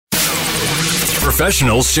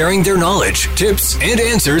Professionals sharing their knowledge, tips, and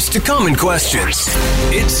answers to common questions.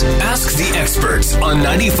 It's Ask the Experts on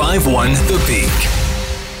 95.1 The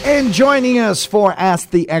Peak. And joining us for Ask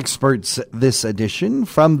the Experts this edition,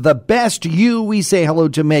 from the best you, we say hello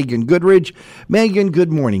to Megan Goodridge. Megan,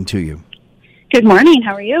 good morning to you. Good morning.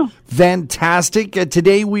 How are you? Fantastic.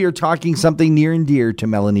 Today we are talking something near and dear to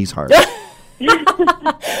Melanie's heart.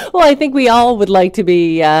 Well, I think we all would like to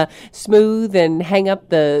be smooth and hang up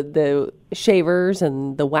the shavers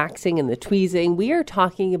and the waxing and the tweezing. We are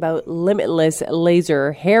talking about limitless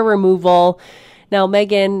laser hair removal. Now,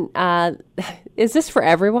 Megan, is this for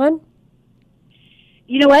everyone?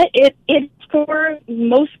 You know what? It's for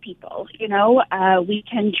most people. We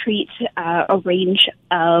can treat a range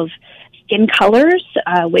of skin colors,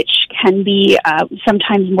 which can be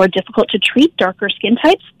sometimes more difficult to treat, darker skin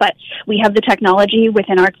types, but we have the technology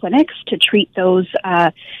within our clinics to treat those,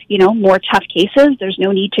 more tough cases. There's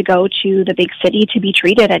no need to go to the big city to be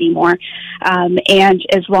treated anymore. And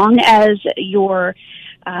as long as your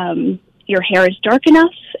hair is dark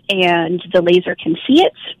enough and the laser can see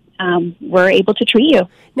it, we're able to treat you.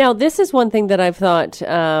 Now, this is one thing that I've thought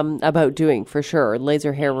about doing for sure,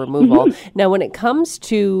 laser hair removal. Mm-hmm. Now, when it comes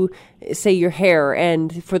to, say, your hair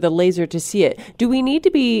and for the laser to see it, do we need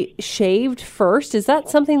to be shaved first? Is that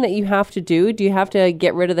something that you have to do? Do you have to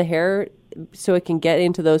get rid of the hair so it can get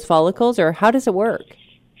into those follicles, or how does it work?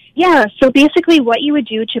 Yeah, so basically what you would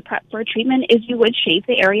do to prep for a treatment is you would shave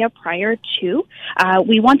the area prior to.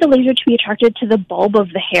 We want the laser to be attracted to the bulb of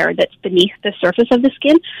the hair that's beneath the surface of the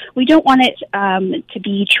skin. We don't want it to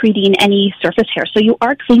be treating any surface hair. So you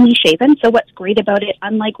are cleanly shaven. So what's great about it,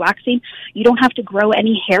 unlike waxing, you don't have to grow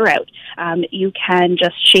any hair out. You can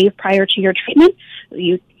just shave prior to your treatment.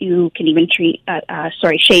 You can even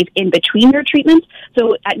shave in between your treatments.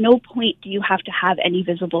 So at no point do you have to have any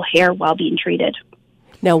visible hair while being treated.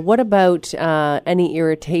 Now, what about any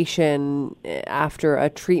irritation after a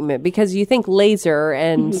treatment? Because you think laser,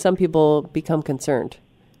 and some people become concerned.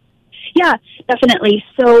 Yeah, definitely.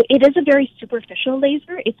 So it is a very superficial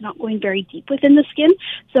laser. It's not going very deep within the skin.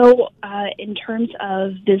 So in terms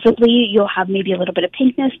of visibly, you'll have maybe a little bit of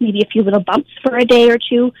pinkness, maybe a few little bumps for a day or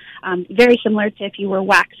two, very similar to if you were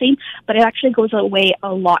waxing, but it actually goes away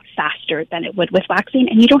a lot faster than it would with waxing,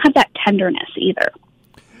 and you don't have that tenderness either.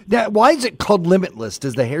 Now, why is it called limitless?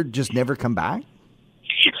 Does the hair just never come back?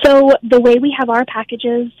 So the way we have our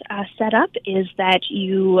packages set up is that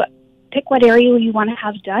you pick what area you want to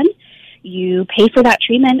have done, you pay for that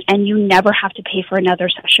treatment, and you never have to pay for another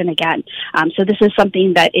session again. So this is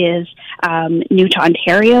something that is new to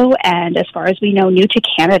Ontario, and as far as we know, new to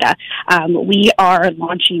Canada. We are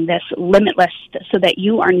launching this limitless so that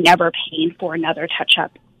you are never paying for another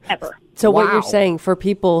touch-up ever. So what you're saying for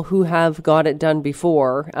people who have got it done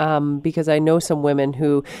before, because I know some women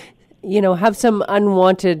who, have some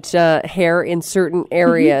unwanted hair in certain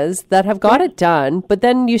areas that have got it done, but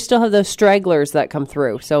then you still have those stragglers that come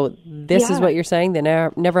through. So this is what you're saying? They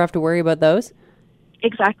never have to worry about those?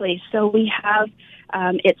 Exactly. So we have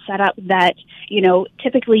it set up that,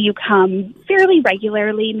 typically you come fairly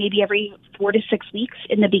regularly, maybe every 4 to 6 weeks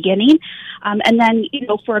in the beginning, and then,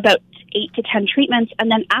 for about 8 to 10 treatments.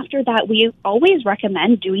 And then after that, we always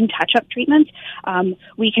recommend doing touch-up treatments.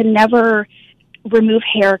 We can never remove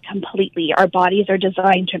hair completely. Our bodies are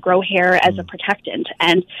designed to grow hair as a protectant.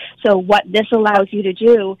 And so what this allows you to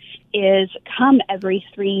do is come every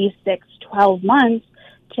 3, 6, 12 months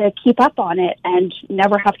to keep up on it and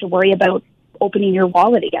never have to worry about opening your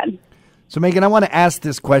wallet again. So, Megan, I want to ask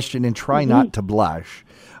this question and try not to blush,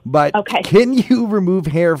 but can you remove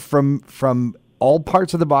hair from all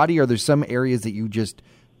parts of the body, or are there some areas that you just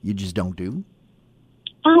don't do?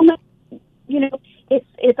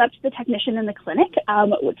 It's up to the technician in the clinic.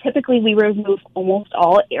 Typically, we remove almost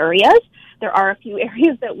all areas. There are a few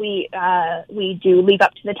areas that we do leave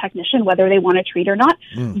up to the technician whether they want to treat or not.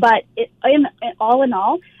 But all in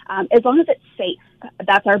all, as long as it's safe,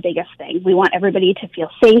 that's our biggest thing. We want everybody to feel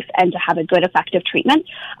safe and to have a good, effective treatment.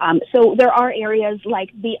 So there are areas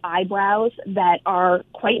like the eyebrows that are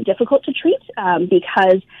quite difficult to treat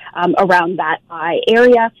because around that eye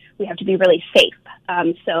area, we have to be really safe.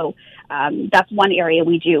 So that's one area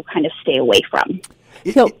we do kind of stay away from.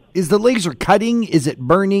 Is the laser cutting? Is it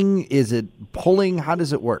burning? Is it pulling? How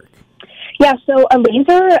does it work? Yeah, so a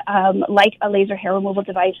laser, like a laser hair removal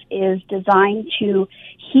device, is designed to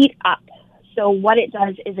heat up. So what it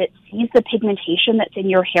does is it sees the pigmentation that's in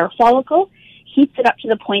your hair follicle, heats it up to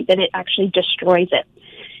the point that it actually destroys it.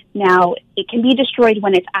 Now, it can be destroyed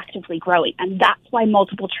when it's actively growing, and that's why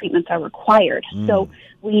multiple treatments are required. So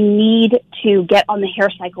we need to get on the hair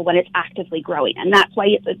cycle when it's actively growing, and that's why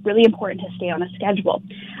it's really important to stay on a schedule.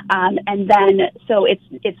 And then, so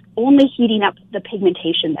it's only heating up the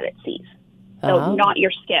pigmentation that it sees, so not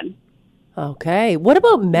your skin. Okay. What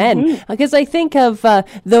about men? Because I think of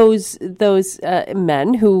those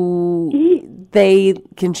men who they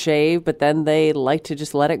can shave, but then they like to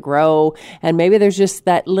just let it grow. And maybe there's just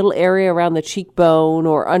that little area around the cheekbone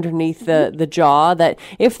or underneath the jaw that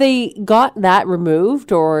if they got that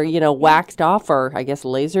removed or, waxed off or I guess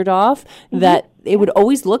lasered off, that it would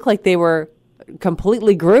always look like they were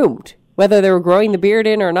completely groomed, whether they were growing the beard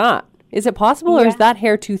in or not. Is it possible or is that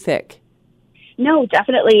hair too thick? No,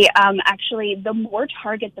 definitely. Actually, the more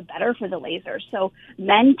target, the better for the laser. So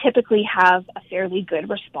men typically have a fairly good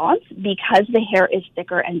response because the hair is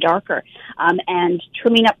thicker and darker. And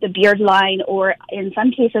trimming up the beard line, or in some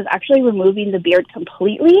cases, actually removing the beard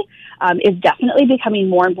completely, is definitely becoming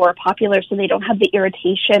more and more popular, so they don't have the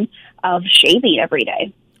irritation of shaving every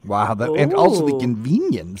day. Wow, and also the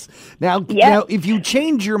convenience. Now, if you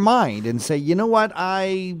change your mind and say, you know what,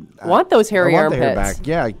 I want those hairy armpits. The hair back.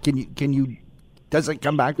 Yeah, can you? Does it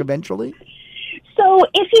come back eventually? So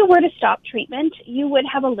if you were to stop treatment, you would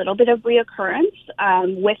have a little bit of reoccurrence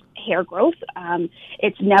with hair growth.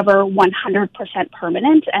 It's never 100%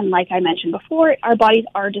 permanent. And like I mentioned before, our bodies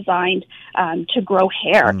are designed to grow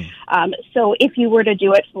hair. So if you were to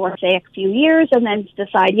do it for, say, a few years and then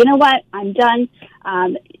decide, you know what, I'm done,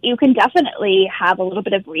 you can definitely have a little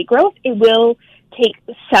bit of regrowth. It will take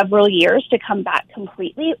several years to come back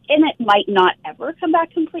completely, and it might not ever come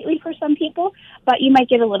back completely for some people, but you might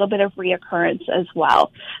get a little bit of reoccurrence as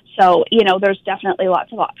well. So, there's definitely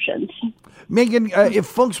lots of options. Megan, if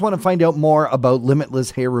folks want to find out more about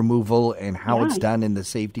limitless hair removal and how it's done and the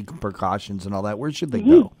safety precautions and all that, where should they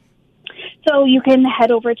go? So you can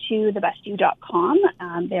head over to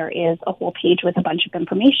thebestyou.com. There is a whole page with a bunch of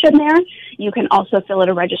information there. You can also fill out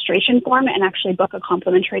a registration form and actually book a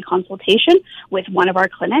complimentary consultation with one of our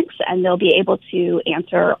clinics, and they'll be able to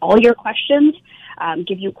answer all your questions,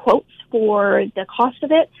 give you quotes for the cost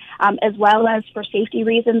of it, as well as for safety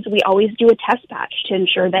reasons. We always do a test batch to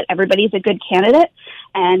ensure that everybody's a good candidate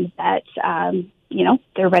and that,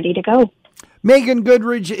 they're ready to go. Megan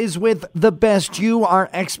Goodridge is with The Best You,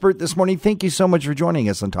 our expert this morning. Thank you so much for joining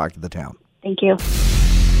us on Talk to the Town. Thank you.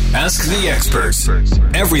 Ask the Experts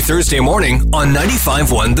every Thursday morning on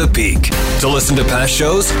 95.1 The Peak. To listen to past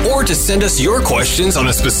shows or to send us your questions on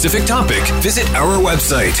a specific topic, visit our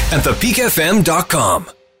website at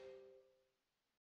thepeakfm.com.